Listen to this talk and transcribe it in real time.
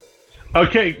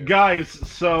Okay, guys.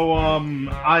 So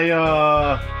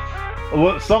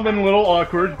something a little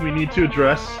awkward we need to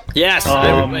address. Yes,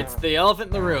 Um, it's the elephant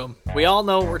in the room. We all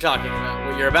know what we're talking about,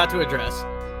 what you're about to address.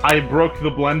 I broke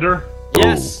the blender,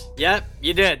 Yes, yep,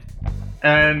 you did.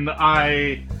 and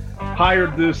I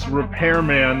hired this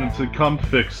repairman to come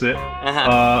fix it.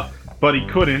 But he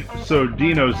couldn't, so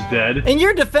Dino's dead. In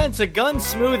your defense, a gun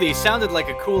smoothie sounded like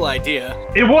a cool idea.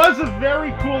 It was a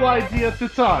very cool idea at the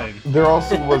time. There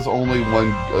also was only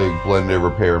one blender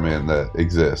repairman that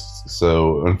exists.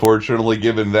 So unfortunately,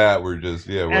 given that, we're just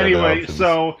we're out of Anyway, options.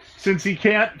 so since he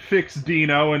can't fix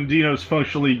Dino and Dino's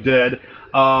functionally dead,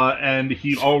 and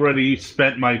he already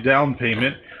spent my down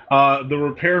payment, the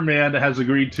repairman has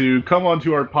agreed to come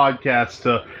onto our podcast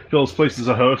to fill his place as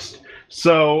a host.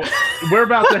 So we're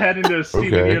about to head into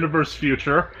Steven Universe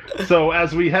future. So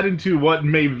as we head into what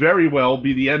may very well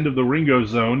be the end of the Ringo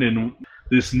Zone in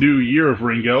this new year of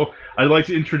Ringo, I'd like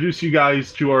to introduce you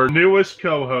guys to our newest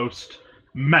co-host,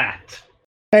 Matt.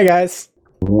 Hey guys.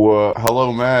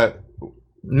 Hello, Matt.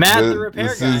 Matt, the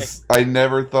repair guy. I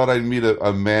never thought I'd meet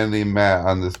a man named Matt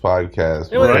on this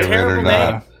podcast. It was Right. a terrible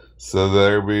name. So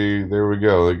there we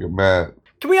go. Like Matt.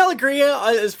 Can we all agree,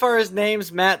 as far as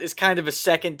names, Matt is kind of a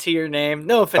second-tier name?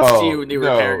 No offense to you, new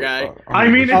repair guy. I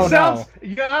mean, it Oh, sounds. no.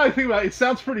 You gotta think about it. It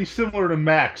sounds pretty similar to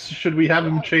Max. Should we have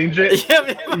him change it?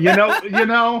 Yeah, You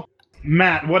know,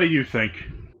 Matt. What do you think?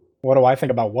 What do I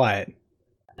think about what?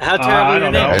 How I terrible your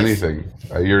don't name know. is. Anything.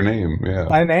 Your name,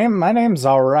 yeah. My name's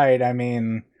all right. I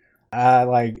mean,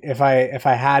 like if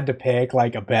I had to pick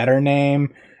like a better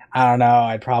name, I don't know.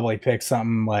 I'd probably pick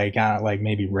something like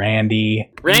maybe Randy.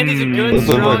 Randy's a good,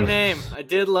 Listen, strong look. name. I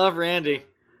did love Randy.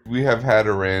 We have had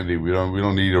a Randy. We don't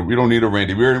need a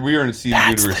Randy. We are in Steven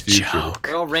Universe future.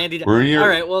 We're all Randy. We're here. All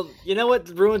right, well, you know what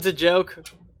ruins a joke?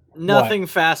 Nothing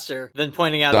faster than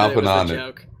pointing out Stomping that it on was a it.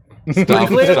 joke.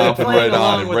 Stomping right playing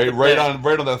along on it. with the Right thing.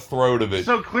 on the throat of it.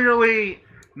 So clearly,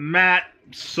 Matt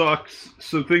sucks.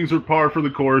 So things are par for the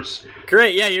course.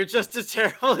 Great, yeah, you're just as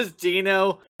terrible as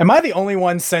Dino. Am I the only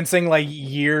one sensing like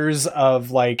years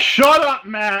of like? Shut up,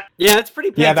 Matt. Yeah, it's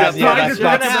pretty Yeah, painful. that's- Time that's- to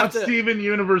You're talk gonna have about to. Steven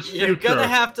Universe You're future. gonna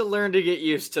have to learn to get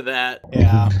used to that.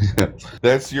 Yeah.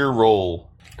 That's your role.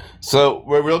 So,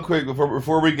 real quick,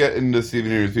 before we get into Steven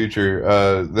Universe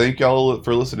future, thank y'all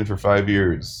for listening for 5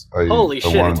 years. Holy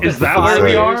shit, wanted it's to been Is that say- where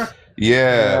we 5 are? years.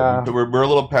 Yeah, Yeah. we're a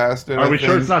little past it. Are I we sure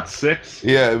think. it's not 6?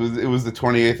 Yeah, it was the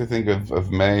 28th, I think,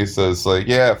 of May. So it's like,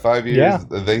 5 years. Yeah.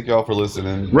 Thank y'all for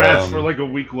listening. Rats, we're like a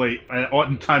week late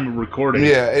on time of recording.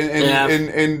 Yeah, Yeah.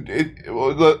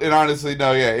 and honestly,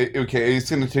 no, okay, it's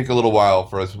going to take a little while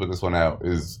for us to put this one out.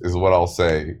 Is what I'll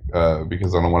say,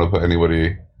 because I don't want to put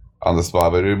anybody on the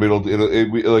spot. But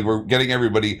like we're getting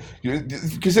everybody.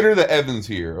 Consider the Evans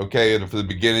here, okay, and for the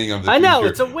beginning of the. I know, future.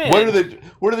 it's a win.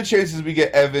 What are the chances we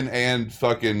get Evan and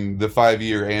fucking the 5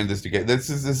 year and this together? This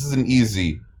isn't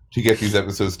easy to get these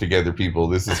episodes together, people.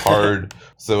 This is hard.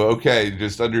 So, okay,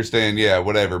 just understand,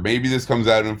 whatever. Maybe this comes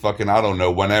out in fucking, I don't know,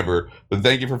 whenever. But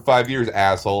thank you for 5 years,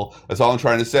 asshole. That's all I'm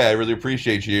trying to say. I really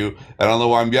appreciate you. I don't know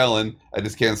why I'm yelling. I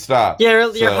just can't stop. Yeah,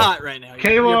 you're So- hot right now.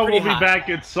 You're Kayla pretty will be hot. back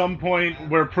at some point.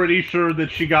 We're pretty sure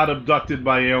that she got abducted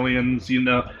by aliens.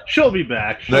 She'll be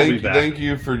back. She'll be back. Thank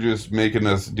you for just making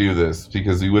us do this,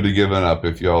 because we would have given up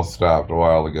if y'all stopped a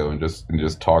while ago and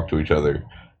just talked to each other.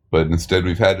 But instead,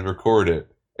 we've had to record it.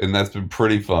 And that's been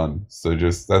pretty fun. So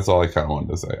that's all I kind of wanted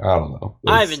to say. I don't know.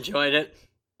 I've enjoyed it.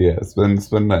 Yeah, it's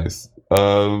been nice.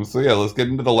 Let's get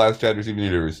into the last chapter of Steven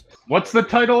Universe. What's the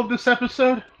title of this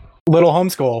episode? Little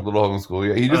homeschool. Little homeschool.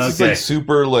 Yeah, he just is Okay. like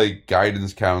super like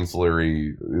guidance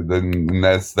counselor-y. Then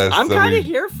that's. I'm kind of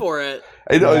here for it.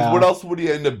 I know. Yeah. What else would he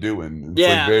end up doing? It's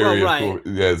Yeah, like very, well, right.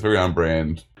 it's very on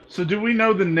brand. So do we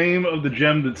know the name of the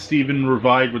gem that Steven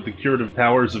revived with the curative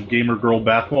powers of Gamer Girl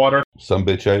bathwater? Some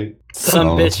bitchite. Some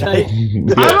bitch. I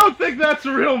Yeah. don't think that's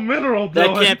a real mineral, That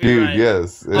Dylan. can't be Dude, right.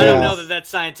 yes. it I don't is. know that that's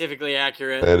scientifically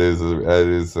accurate. That is a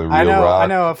real I rock.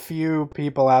 know a few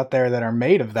people out there that are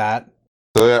made of that.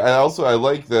 So I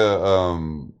like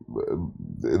the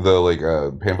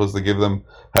pamphlets they give them.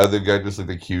 How they've got just like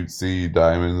the cutesy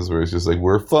diamonds where it's just like,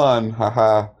 we're fun,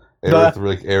 haha.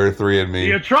 Air 3 and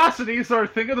me. The atrocities are a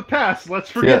thing of the past.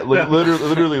 Let's forget Yeah, like, them.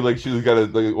 literally, like she's got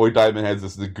Oi Diamond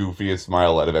has the goofiest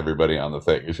smile out of everybody on the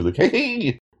thing. And she's like,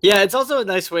 hey. Yeah, it's also a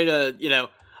nice way to,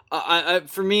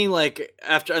 for me, like,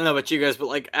 after, I don't know about you guys, but,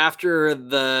 like, after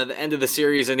the end of the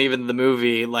series and even the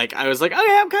movie, like, I was like, oh,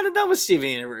 yeah, I'm kind of done with Steven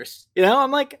Universe.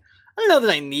 I'm like, I don't know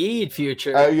that I need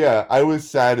future. Yeah, I was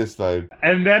satisfied.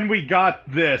 And then we got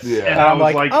this, Yeah. and I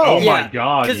was like, oh yeah, my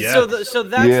god, 'cause yes. so that's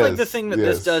like the Yes, thing that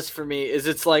yes. this does for me is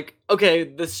it's like, okay,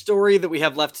 the story that we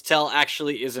have left to tell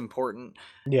actually is important,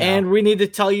 Yeah. and we need to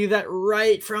tell you that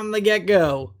right from the get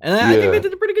go. And I think Yeah. they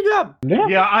did a pretty good job.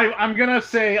 Yeah, I'm gonna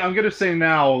say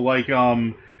now, like,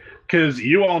 because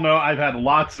you all know I've had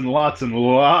lots and lots and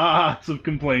lots of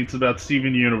complaints about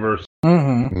Steven Universe.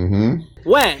 Mm-hmm.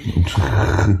 When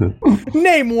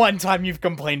Name one time you've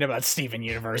complained about Steven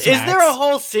Universe. is Max. there a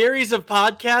whole series of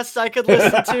podcasts I could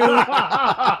listen to?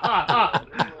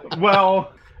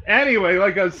 Well, anyway,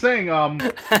 like I was saying, I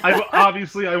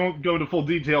won't go into full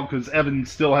detail because Evan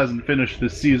still hasn't finished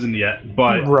this season yet,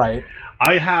 but Right.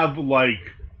 I have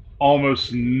like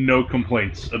almost no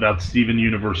complaints about Steven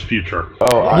Universe Future.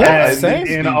 Oh, Yeah, I same.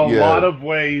 think In a lot of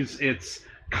ways, it's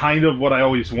kind of what I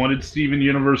always wanted Steven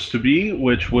Universe to be,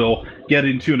 which we'll get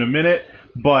into in a minute,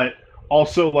 but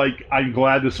also, like, I'm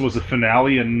glad this was a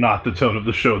finale and not the tone of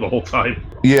the show the whole time.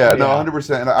 Yeah, no, Yeah.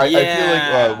 100%. And I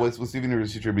Yeah. feel like with Steven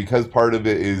Universe Future, because part of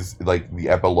it is like the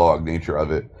epilogue nature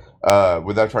of it,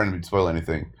 without trying to spoil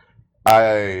anything,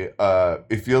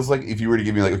 it feels like if you were to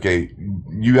give me like, okay,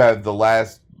 you have the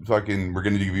last we're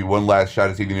gonna give you one last shot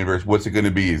at Steven Universe. What's it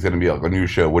gonna be? It's gonna be like a new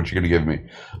show. What you gonna give me?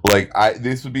 Like,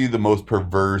 this would be the most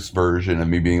perverse version of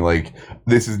me being like,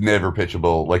 this is never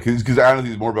pitchable. Like, because I don't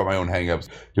think it's more about my own hangups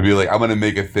to be like, I'm gonna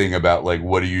make a thing about like,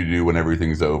 what do you do when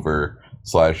everything's over?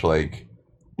 / like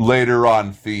later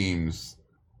on themes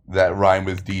that rhyme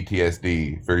with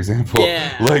DTSD, for example.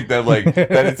 Yeah. Like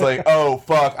that it's like, oh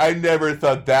fuck, I never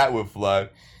thought that would fly.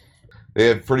 They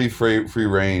have pretty free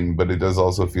reign, but it does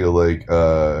also feel like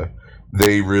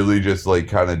they really just like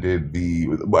kind of did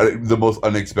the most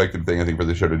unexpected thing I think for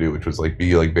the show to do, which was like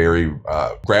be like very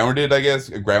grounded, I guess,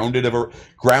 grounded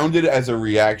as a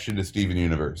reaction to Steven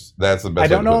Universe. That's the best. I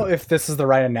don't know if this is the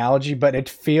right analogy, but it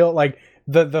feel like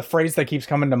the phrase that keeps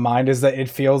coming to mind is that it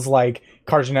feels like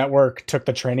Cartoon Network took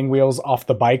the training wheels off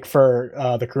the bike for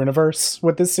the Crooniverse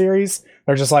with this series.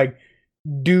 They're just like,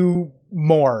 do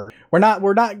more. We're not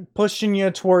pushing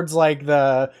you towards like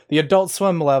the Adult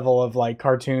Swim level of like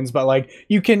cartoons, but like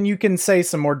you can say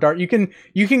some more dark. You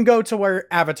can go to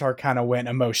where Avatar kind of went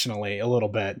emotionally a little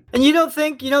bit. And you don't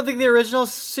think the original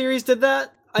series did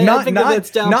that? I think not, that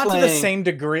it's downplaying. not to the same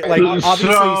degree. Like obviously,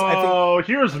 I think.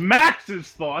 Here's Max's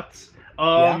thoughts.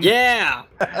 Yeah.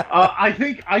 I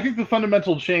think the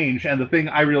fundamental change and the thing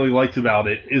I really liked about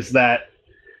it is that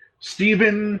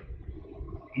Steven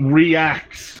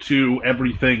reacts to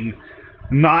everything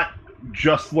not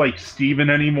just like Steven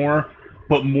anymore,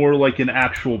 but more like an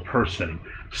actual person.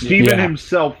 Steven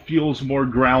himself feels more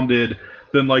grounded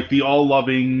than like the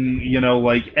all-loving,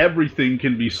 like everything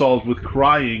can be solved with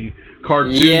crying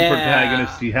cartoon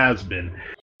protagonist he has been.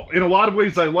 In a lot of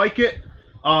ways, I like it.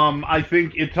 I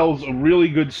think it tells a really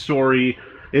good story.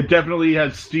 It definitely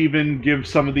has Steven give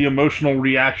some of the emotional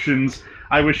reactions.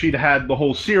 I wish he'd had the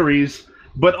whole series,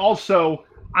 but also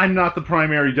I'm not the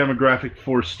primary demographic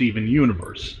for Steven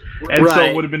Universe. And so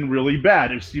it would have been really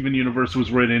bad if Steven Universe was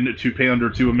written to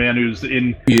pander to a man who's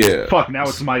in now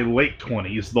it's my late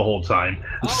 20s the whole time.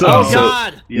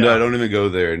 God. No, don't even go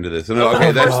there into this. No,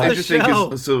 okay, that's the interesting.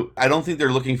 show. So I don't think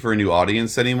they're looking for a new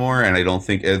audience anymore, and I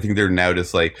think they're now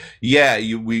just like,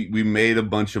 we made a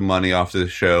bunch of money off this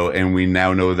show, and we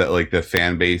now know that like the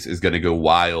fan base is going to go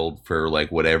wild for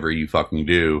like whatever you fucking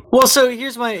do. Well, so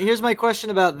here's my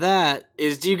question about that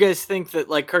is, do you guys think that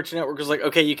like Cartoon Network was like,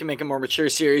 okay, you can make a more mature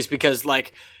series because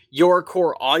like your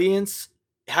core audience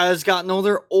has gotten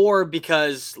older, or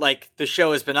because like the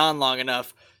show has been on long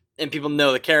enough and people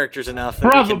know the characters enough that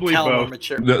Probably they can tell both. more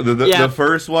mature. The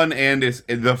first one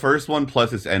the first one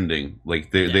plus its ending,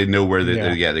 like they know where they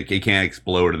can't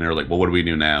explode, and they're like, well, what do we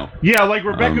do now? Yeah, like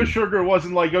Rebecca Sugar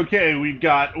wasn't like, okay,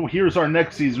 here's our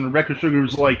next season. Rebecca Sugar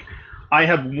was like, I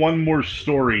have one more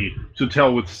story to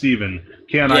tell with Steven.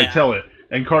 Can I tell it?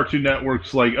 And Cartoon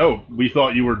Network's like, oh, we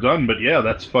thought you were done, but yeah,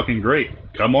 that's fucking great.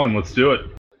 Come on, let's do it.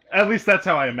 At least that's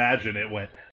how I imagine it went.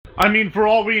 I mean, for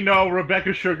all we know,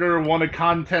 Rebecca Sugar won a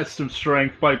contest of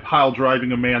strength by pile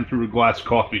driving a man through a glass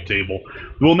coffee table.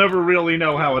 We'll never really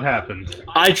know how it happened.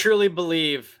 I only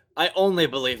believe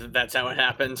that that's how it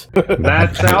happened.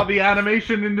 That's how the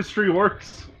animation industry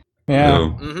works.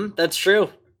 Yeah. That's true.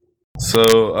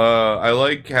 So I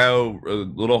like how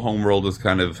Little Homeworld is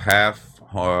kind of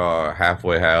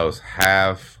halfway house,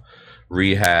 half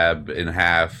rehab, and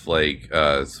half like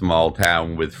small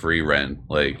town with free rent.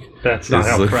 Like, that's not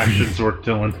how fractions work,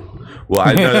 Dylan. Well,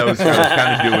 I know I was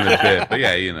kind of doing a bit, but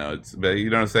yeah, it's, you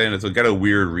know what I'm saying. It's got a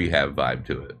weird rehab vibe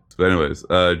to it. But anyways,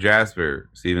 Jasper,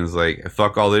 Steven's like,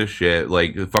 fuck all this shit,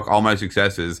 like fuck all my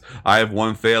successes. I have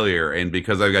one failure, and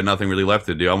because I've got nothing really left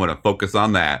to do, I'm gonna focus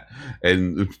on that.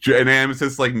 And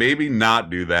Amethyst like, maybe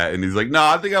not do that. And he's like, no,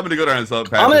 I think I'm gonna go down this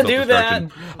path. I'm gonna do that.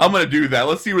 I'm gonna do that.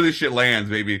 Let's see where this shit lands,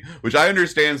 baby. Which I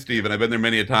understand, Steven. I've been there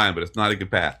many a time, but it's not a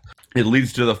good path. It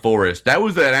leads to the forest. That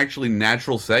was an actually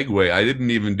natural segue. I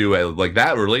didn't even do it like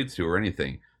that relates to or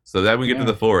anything. So that we get to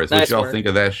the forest. Nice what y'all work. think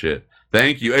of that shit?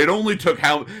 Thank you. It only took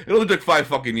 5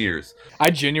 fucking years. I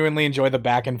genuinely enjoy the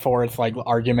back and forth like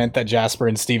argument that Jasper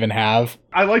and Steven have.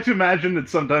 I like to imagine that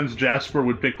sometimes Jasper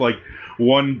would pick like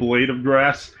one blade of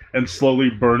grass and slowly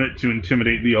burn it to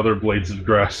intimidate the other blades of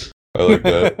grass. I like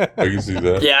that. I can see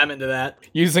that. Yeah, I'm into that.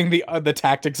 Using the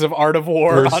tactics of Art of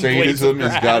War. Her on blades of sadism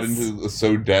has grass. gotten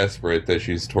so desperate that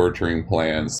she's torturing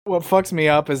plants. What fucks me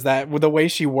up is that with the way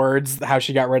she words how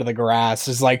she got rid of the grass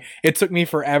is like, it took me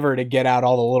forever to get out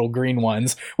all the little green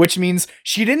ones, which means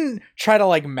she didn't try to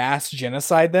like mass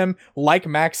genocide them. Like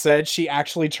Max said, she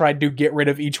actually tried to get rid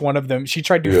of each one of them. She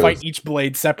tried to fight each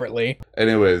blade separately.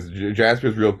 Anyways,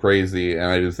 Jasper's real crazy, and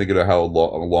I just think of how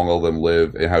long all of them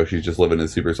live and how she's just living a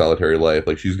super solitary life.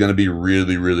 Like, she's gonna be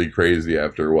really, really crazy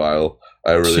after a while.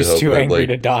 I really She's hope too that, angry like,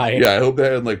 to die. Yeah, I hope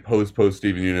that in like post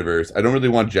Steven universe. I don't really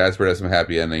want Jasper to have some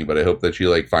happy ending, but I hope that she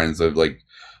like finds a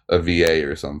VA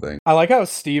or something. I like how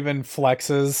Steven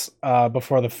flexes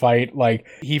before the fight. Like,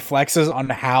 he flexes on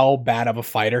how bad of a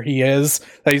fighter he is.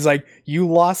 That he's like, you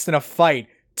lost in a fight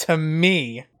to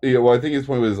me. Yeah, well, I think his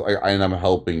point was, and I'm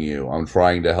helping you. I'm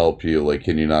trying to help you. Like,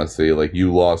 can you not see? Like,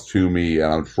 you lost to me,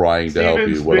 and I'm trying to help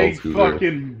you. What else? Big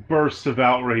fucking burst of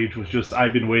outrage was just,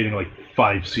 I've been waiting like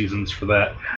 5 seasons for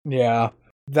that. Yeah.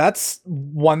 That's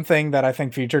one thing that I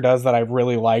think Future does that I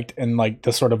really liked, in like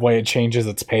the sort of way it changes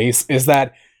its pace, is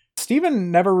that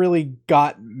Steven never really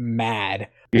got mad.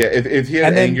 Yeah, if he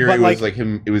had anger, it was like like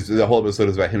him. It was the whole episode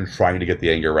was about him trying to get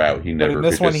the anger out. He never. But in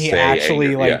this could one, just he say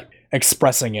actually anger.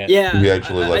 expressing it. Yeah, He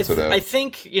actually lets it out. I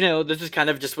think, this is kind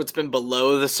of just what's been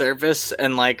below the surface,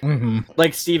 and like Mhm.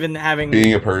 like Steven having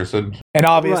Being a person. And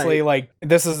obviously, Right. like,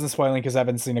 this isn't spoiling because I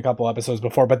haven't seen a couple episodes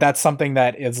before, but that's something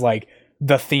that is like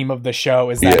the theme of the show,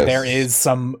 is that Yes. there is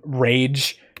some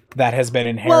rage that has been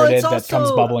well, inherited it's that also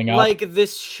comes bubbling up. like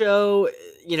this show,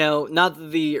 not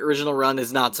that the original run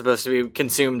is not supposed to be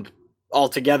consumed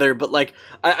altogether, but like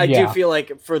I do Yeah. feel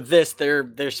like for this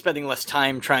they're spending less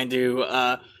time trying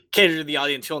to cater to the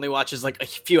audience who only watches like a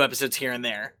few episodes here and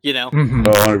there, Mhm.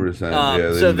 Oh, 100%.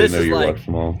 Yeah, so they this know is you like- watch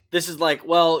them all. This is like,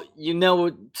 well, you know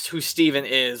who Steven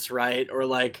is, right? Or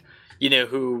like,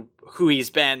 who he's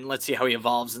been. Let's see how he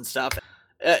evolves and stuff.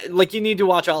 Like, you need to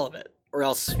watch all of it, or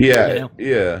else. Yeah,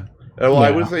 yeah. Well, I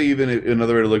Yeah. would say even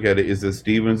another way to look at it is that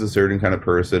Steven's a certain kind of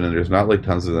person, and there's not like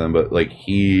tons of them, but like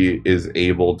he is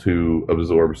able to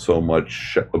absorb so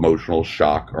much emotional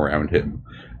shock around him,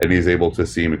 and he's able to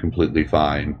seem completely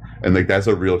fine, and like that's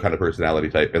a real kind of personality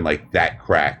type, and like that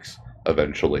cracks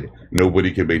eventually. Nobody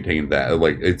can maintain that.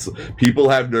 Like, it's people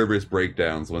have nervous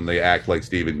breakdowns when they act like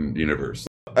Steven Universe.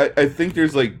 I think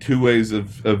there's like 2 ways of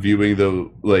viewing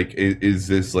though. Like, is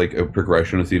this like a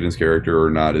progression of Steven's character or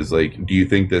not? Is like, do you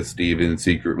think that Steven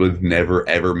secret was never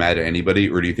ever mad at anybody,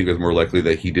 or do you think it's more likely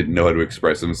that he didn't know how to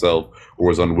express himself, or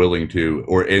was unwilling to,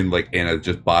 or and has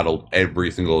just bottled every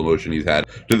single emotion he's had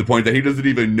to the point that he doesn't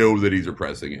even know that he's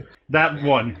repressing it? That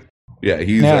one. Yeah,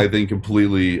 he's Yeah. I think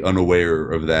completely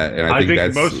unaware of that, and I think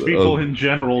that's most people in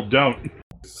general don't.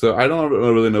 So I don't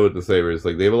really know what to say. But it's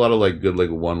like they have a lot of like good like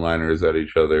one-liners at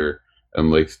each other, and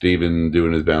like Steven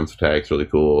doing his bounce attacks really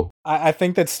cool. I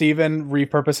think that Steven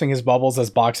repurposing his bubbles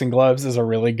as boxing gloves is a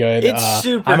really good. It's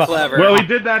super clever. Well, he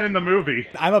did that in the movie.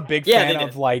 I'm a big Yeah, fan they of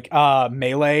did. like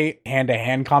melee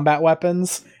hand-to-hand combat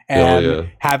weapons, Hell and yeah.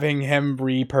 having him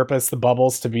repurpose the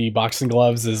bubbles to be boxing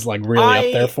gloves is like really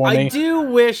up there for I me. do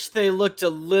wish they looked a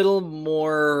little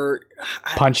more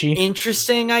Punchy.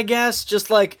 interesting, I guess. Just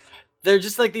like they're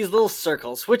just like these little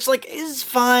circles, which like is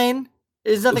fine.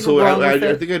 There's nothing So wrong I with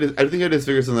it. think I just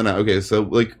figured something out. Okay, so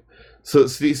like. So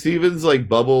Steven's like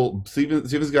bubble.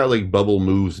 Steven's got like bubble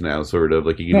moves now, sort of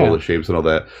like he can do all the shapes and all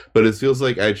that. But it feels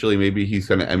like actually maybe he's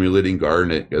kind of emulating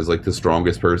Garnet as like the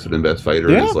strongest person and best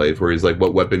fighter in his life. Where he's like,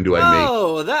 "What weapon do I make?"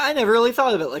 Oh, that I never really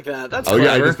thought of it like that. That's Oh clever.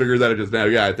 yeah, I just figured that out just now.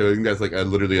 Yeah, I think that's like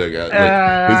literally like his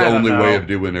I don't only way know. of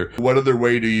doing it. What other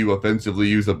way do you offensively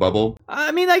use a bubble?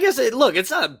 I mean, I guess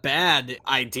it's not a bad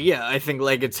idea. I think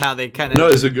like it's how they kind of. No,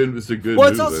 it's a good. Well,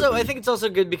 it's move, also I think it's also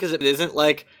good because it isn't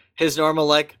like his normal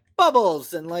like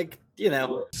bubbles and like, you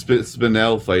know.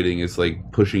 Spinel fighting is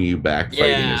like pushing you back fighting.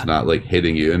 Yeah. It's not like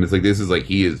hitting you. And it's like, this is like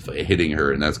he is hitting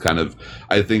her. And that's kind of,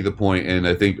 I think, the point. And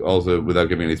I think also, without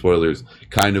giving any spoilers,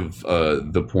 kind of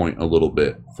the point a little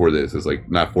bit for this is like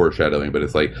not foreshadowing, but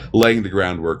it's like laying the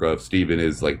groundwork of Steven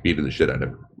is like beating the shit out of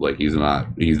her. Like he's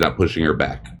not pushing her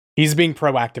back. He's being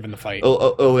proactive in the fight.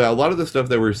 Oh yeah, a lot of the stuff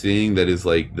that we're seeing that is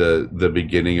like the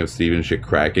beginning of Steven shit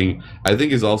cracking, I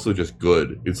think is also just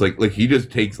good. It's like he just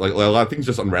takes like a lot of things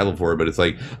just unravel for him, but it's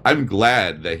like I'm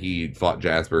glad that he fought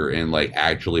Jasper and like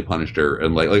actually punished her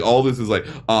and like all this is like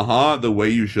the way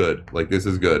you should. Like this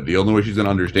is good. The only way she's gonna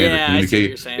understand or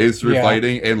communicate is through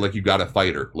fighting, and like you gotta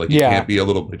fight her. Like you can't be a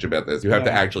little bitch about this. You have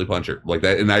to actually punch her like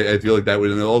that. And I feel like that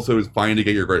would, and also is fine to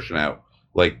get your aggression out.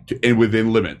 Like and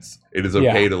within limits, it is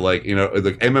okay to like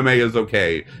like MMA is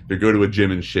okay to go to a gym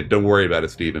and shit. Don't worry about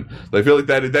it, Steven. I feel like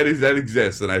that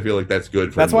exists, and I feel like that's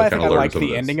good. That's why I think I like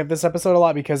the ending of this episode a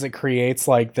lot because it creates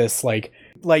like this like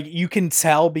you can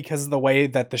tell because of the way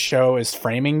that the show is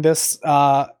framing this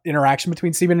interaction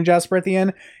between Steven and Jasper at the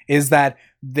end is that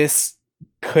this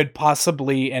could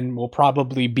possibly and will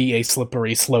probably be a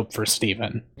slippery slope for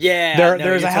Steven. Yeah,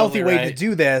 there's a healthy way to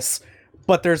do this.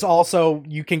 But there's also,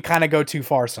 you can kind of go too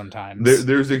far sometimes.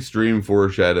 There's extreme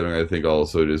foreshadowing, I think,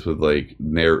 also just with like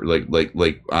upon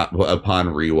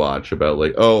rewatch about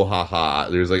like, oh, haha.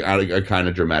 There's like a kind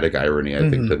of dramatic irony, I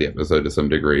think, to the episode to some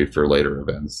degree for later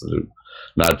events.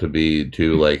 Not to be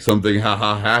too like something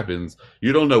haha happens.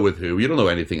 You don't know with who. You don't know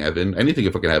anything, Evan. Anything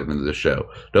can fucking happen in this show.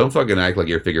 Don't fucking act like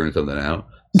you're figuring something out.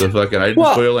 So fucking, I didn't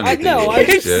spoil anything. I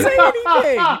didn't say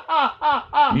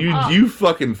anything. You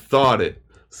fucking thought it.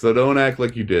 So don't act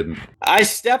like you didn't. I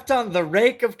stepped on the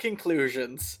rake of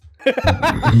conclusions.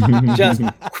 Just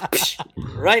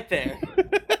right there.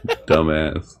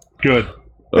 Dumbass. Good.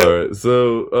 Alright,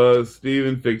 so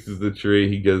Steven fixes the tree,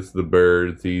 he gets the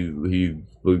birds, he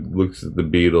looks at the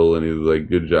beetle and he's like,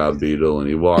 good job, beetle, and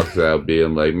he walks out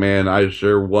being like, man, I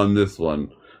sure won this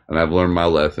one, and I've learned my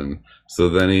lesson. So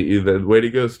then way to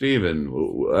go, Steven.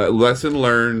 Lesson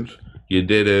learned. You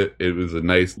did it. It was a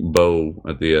nice bow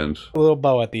at the end. A little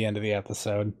bow at the end of the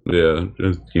episode. Yeah.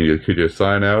 Could you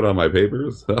sign out on my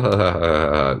papers?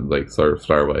 Like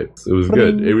Starlight. It was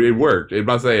good. It worked. I'm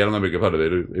not saying I'm not making fun of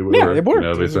it. It worked. It worked.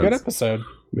 It was a good episode.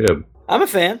 Yeah. I'm a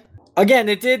fan. Again,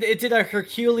 it did a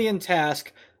Herculean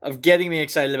task of getting me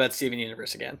excited about Steven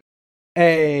Universe again.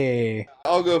 Hey,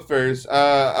 I'll go first.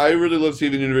 I really love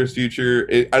Steven Universe Future.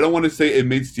 I don't want to say it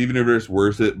made Steven Universe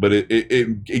worth it, but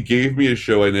it gave me a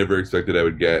show I never expected I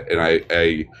would get, and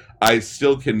I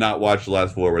still cannot watch the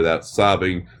last 4 without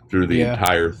sobbing through the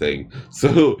entire thing.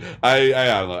 So I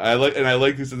don't know. I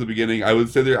like this in the beginning. I would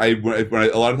say there. A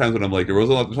lot of times when I'm like there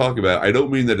wasn't a lot to talk about, I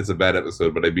don't mean that it's a bad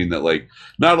episode, but I mean that like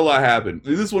not a lot happened.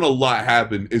 This one a lot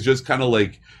happened. It's just kind of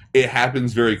like. It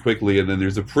happens very quickly, and then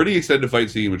there's a pretty extended fight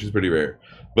scene, which is pretty rare.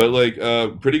 But, like,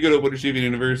 pretty good at What is Steven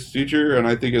Universe Future, and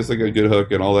I think it's, like, a good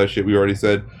hook and all that shit we already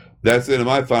said. That's it.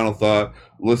 My final thought.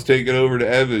 Let's take it over to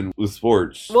Evan with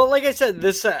sports. Well, like I said,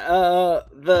 this,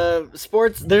 the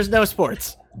sports, there's no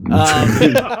sports.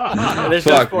 There's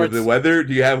no sports. The weather?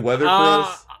 Do you have weather for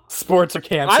us? Sports are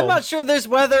canceled. I'm not sure there's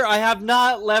weather. I have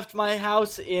not left my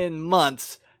house in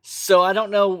months. So I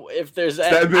don't know if there's. I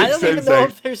don't even know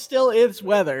if there still is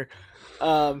weather.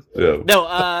 No,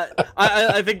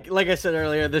 I think, like I said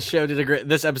earlier, this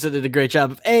episode did a great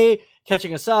job of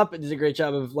catching us up. It did a great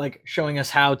job of like showing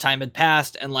us how time had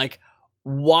passed and like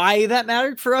why that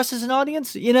mattered for us as an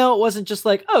audience. You know, it wasn't just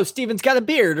like, oh, Steven's got a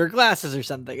beard or glasses or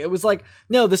something. It was like,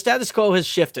 no, the status quo has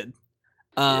shifted.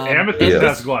 Amethyst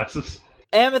has glasses.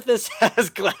 Amethyst has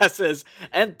glasses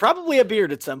and probably a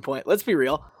beard at some point. Let's be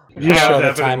real. Yeah,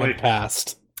 the time had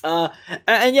passed.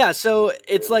 And yeah, so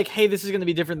it's like, hey, this is going to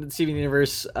be different than Steven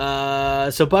Universe.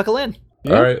 So buckle in.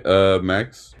 Yeah. All right,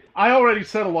 Max. I already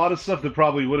said a lot of stuff that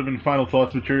probably would have been final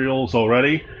thoughts materials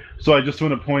already. So I just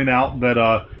want to point out that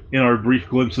in our brief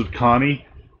glimpse of Connie,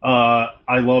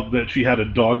 I love that she had a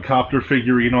dog copter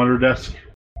figurine on her desk.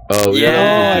 Oh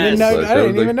yeah! I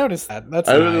didn't even notice that.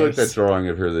 I really like that drawing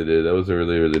of her they did. That was a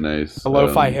really, really nice. A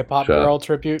lo-fi hip hop girl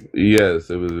tribute. Yes,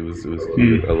 it was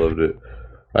cute. I loved it.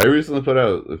 I recently put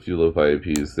out a few lo-fi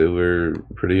EPs. They were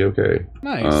pretty okay.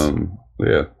 Nice.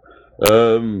 Yeah.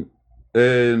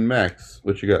 And Max,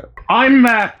 what you got? I'm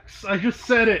Max. I just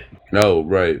said it. No,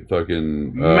 right.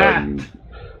 Fucking Matt.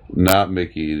 Not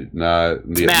Mickey, not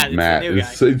Matt.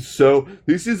 It's so.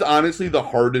 This is honestly the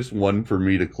hardest one for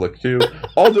me to click to.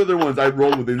 All the other ones I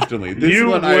roll with instantly. This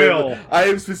one I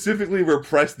have specifically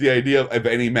repressed the idea of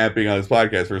any Matt being on this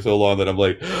podcast for so long that I'm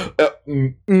like,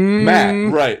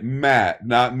 Matt, right? Matt,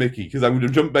 not Mickey, because I'm gonna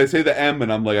jump. I say the M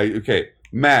and I'm like, okay,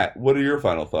 Matt, what are your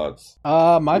final thoughts?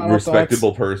 My final Respectable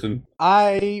thoughts, person.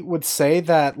 I would say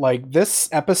that like this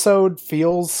episode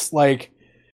feels like,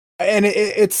 and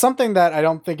it's something that I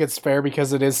don't think it's fair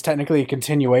because it is technically a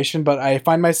continuation, but I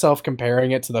find myself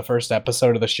comparing it to the first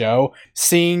episode of the show,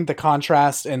 seeing the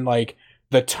contrast in like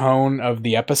the tone of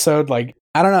the episode. Like,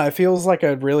 I don't know, it feels like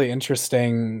a really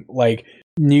interesting, like,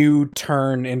 new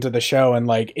turn into the show, and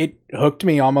like it hooked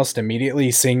me almost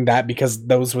immediately seeing that because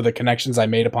those were the connections I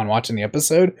made upon watching the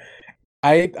episode.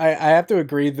 I have to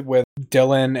agree with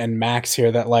Dylan and Max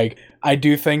here that like I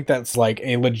do think that's like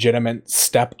a legitimate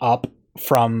step up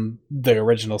from the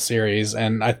original series,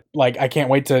 and I can't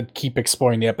wait to keep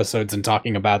exploring the episodes and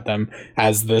talking about them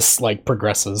as this like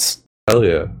progresses. Hell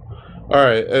yeah. All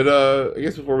right, and I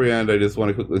guess before we end, I just want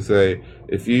to quickly say,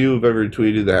 if you've ever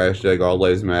tweeted the hashtag All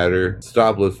Lives Matter,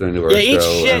 stop listening to our eat show.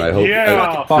 shit. And I hope, Yeah,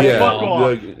 yeah, fuck off.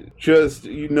 like, just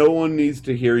no one needs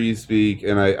to hear you speak,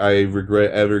 and I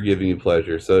regret ever giving you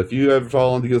pleasure. So if you ever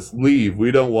fall into this, leave. We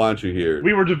don't want you here.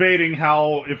 We were debating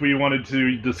how if we wanted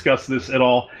to discuss this at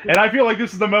all, and I feel like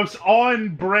this is the most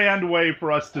on-brand way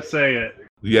for us to say it.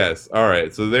 Yes. All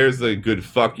right. So there's a good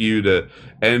fuck you to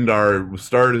end our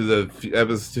start of the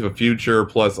episode future,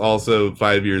 plus also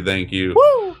 5-year thank you.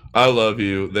 Woo! I love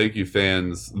you. Thank you,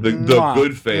 fans. The Mwah.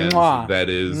 good fans, Mwah. that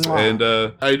is. Mwah.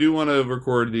 And I do want to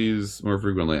record these more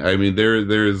frequently. I mean,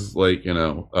 there's like,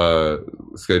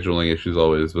 scheduling issues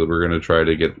always, but we're going to try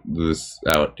to get this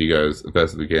out to you guys as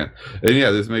fast as we can. And yeah,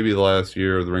 this may be the last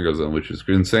year of the Ringo Zone, which is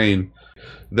insane.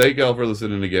 Thank y'all for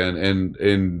listening again, and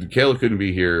Kayla couldn't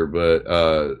be here, but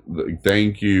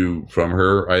thank you from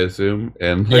her, I assume,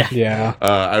 and Yeah.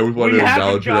 I would want We to haven't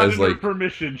acknowledge her gotten as her like.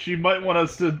 permission. She might want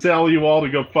us to tell you all to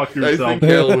go fuck I yourself.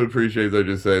 think Kayla would appreciate that,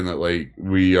 just saying that like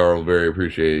we all very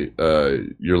appreciate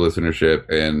your listenership,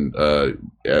 and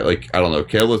like I don't know,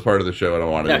 Kayla's part of the show. I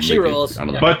don't want to. Yeah, she rules. I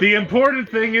don't know. But the important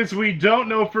thing is we don't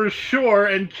know for sure,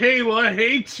 and Kayla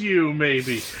hates you,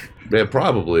 maybe. Yeah,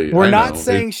 probably. We're I not know.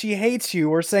 saying she hates you.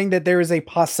 We're saying that there is a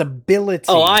possibility.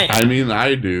 Oh, I mean,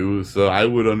 I do, so I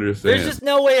would understand. There's just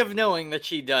no way of knowing that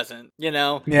she doesn't, you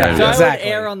know? Yeah, So exactly.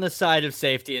 I would err on the side of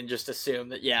safety and just assume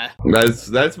that, yeah.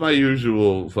 That's my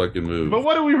usual fucking move. But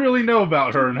what do we really know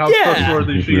about her and how Yeah.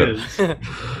 trustworthy she is?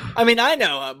 I mean, I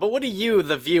know, but what do you,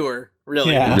 the viewer,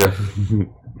 really Yeah. know? Yeah.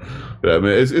 Yeah,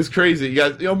 man, it's crazy. You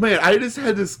guys, man, I just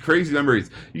had this crazy memories.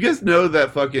 You guys know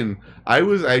that I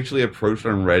was actually approached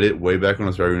on Reddit way back when I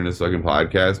was starting this fucking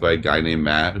podcast by a guy named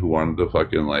Matt who wanted to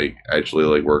fucking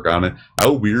actually work on it.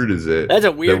 How weird is it? That's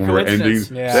a weird that when we're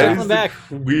coincidence. Yeah. That Circling is back.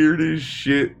 the weirdest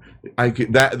shit.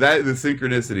 The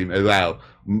synchronicity, wow,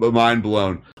 mind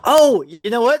blown. Oh, you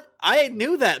know what? I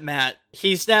knew that, Matt.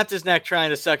 He snapped his neck trying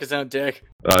to suck his own dick.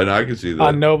 No, I can see that.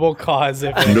 A noble cause,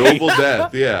 if any. Noble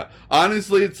death, yeah.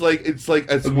 Honestly, it's when it's like,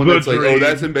 oh,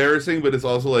 that's embarrassing, but it's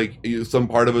also like some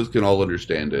part of us can all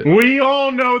understand it. We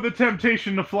all know the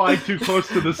temptation to fly too close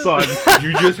to the sun.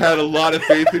 You just had a lot of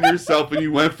faith in yourself and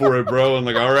you went for it, bro. And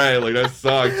all right, that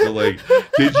sucks. So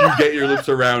did you get your lips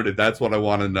around it? That's what I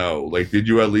want to know. Did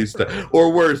you at least,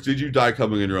 or worse, did you die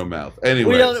coming in your own mouth?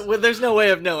 Anyway, There's no way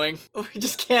of knowing. We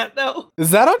just can't know. Is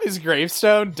that on his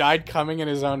gravestone? Died coming in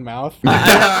his own mouth? I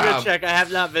have to go check. I have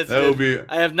not visited. That would be.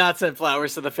 I have not sent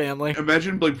flowers to the family.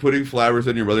 Imagine putting flowers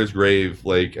in your mother's grave,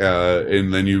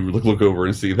 and then you look over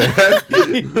and see that.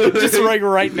 Just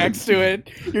right next to it.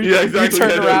 Yeah, exactly. You turn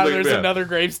Yeah, no, around, there's yeah. another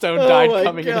gravestone Oh died my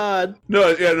coming in. god.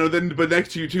 But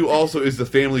next to you too also is the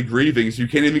family grieving, so you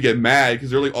can't even get mad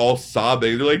because they're all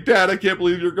sobbing. They're like, "Dad, I can't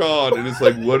believe you're gone," and it's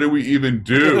like, what do we even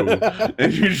do?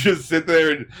 And you just sit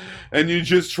there and you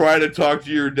just try to talk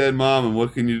to your dead mom, and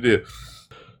what can you do?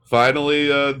 Finally,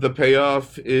 the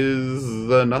payoff is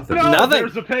nothing. No, Nothing.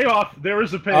 there's a payoff. There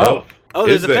is a payoff. Oh,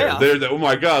 there's Is a there? payoff. Oh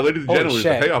my god, ladies and Holy gentlemen,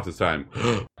 there's a shit. payoff this time.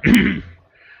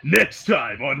 Next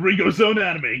time on Ringo's Own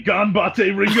Anime,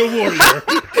 Ganbate Ringo Warrior.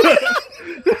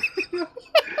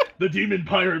 The demon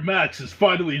pirate Max has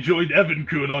finally joined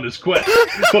Evan-kun on his quest,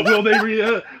 but will they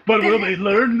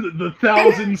learn the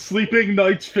 1,000 sleeping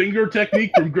nights finger technique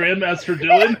from Grandmaster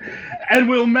Dylan? And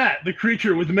will Matt, the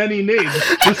creature with many names,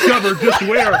 discover just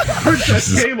where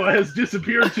Princess Kayla has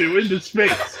disappeared to into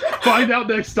space? Find out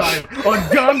next time on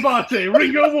Ganbate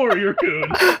Ringo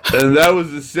Warrior-kun. And that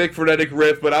was a sick frenetic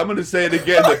riff, but I'm going to say it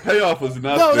again. The payoff was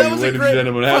nothing, No, that was a ladies great- and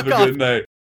gentlemen. Have fuck a good off. night.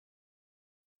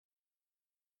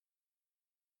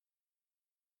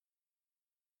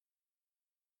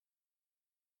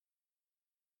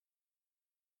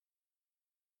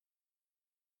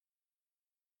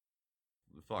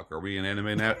 fuck, are we in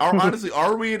anime now? Honestly,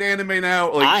 are we in anime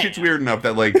now? Like, I shit's am. weird enough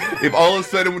that, like, if all of a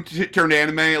sudden shit turned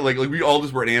anime, like we all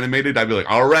just were animated, I'd be like,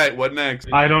 all right, what next?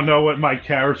 I don't know what my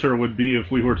character would be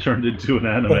if we were turned into an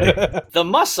anime. The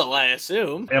muscle, I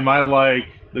assume. Am I like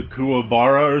the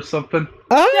Kuwabara or something?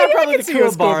 Oh, Yeah, yeah, probably I the can see you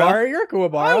as Kuwabara. Kuwabara. You're a I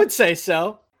Kuwabara. would say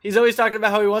so. He's always talking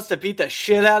about how he wants to beat the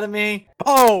shit out of me.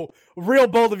 Oh, real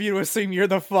bold of you to assume you're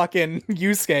the fucking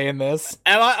Yusuke in this.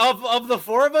 Am I of the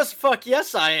four of us? Fuck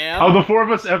yes, I am. Of the four of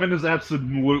us, Evan is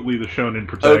absolutely the shonen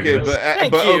Okay, protagonist.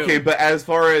 Thank you. but as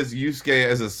far as Yusuke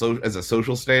as a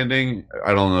social standing,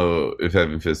 I don't know if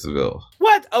Evan fits the bill.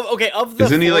 What? Oh, okay, of the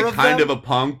Isn't he four like of kind them, of a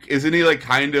punk? Isn't he like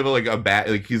kind of like a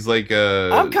bad? Like he's like a.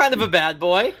 I'm kind of a bad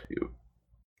boy.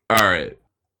 All right.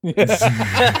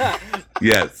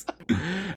 Yes.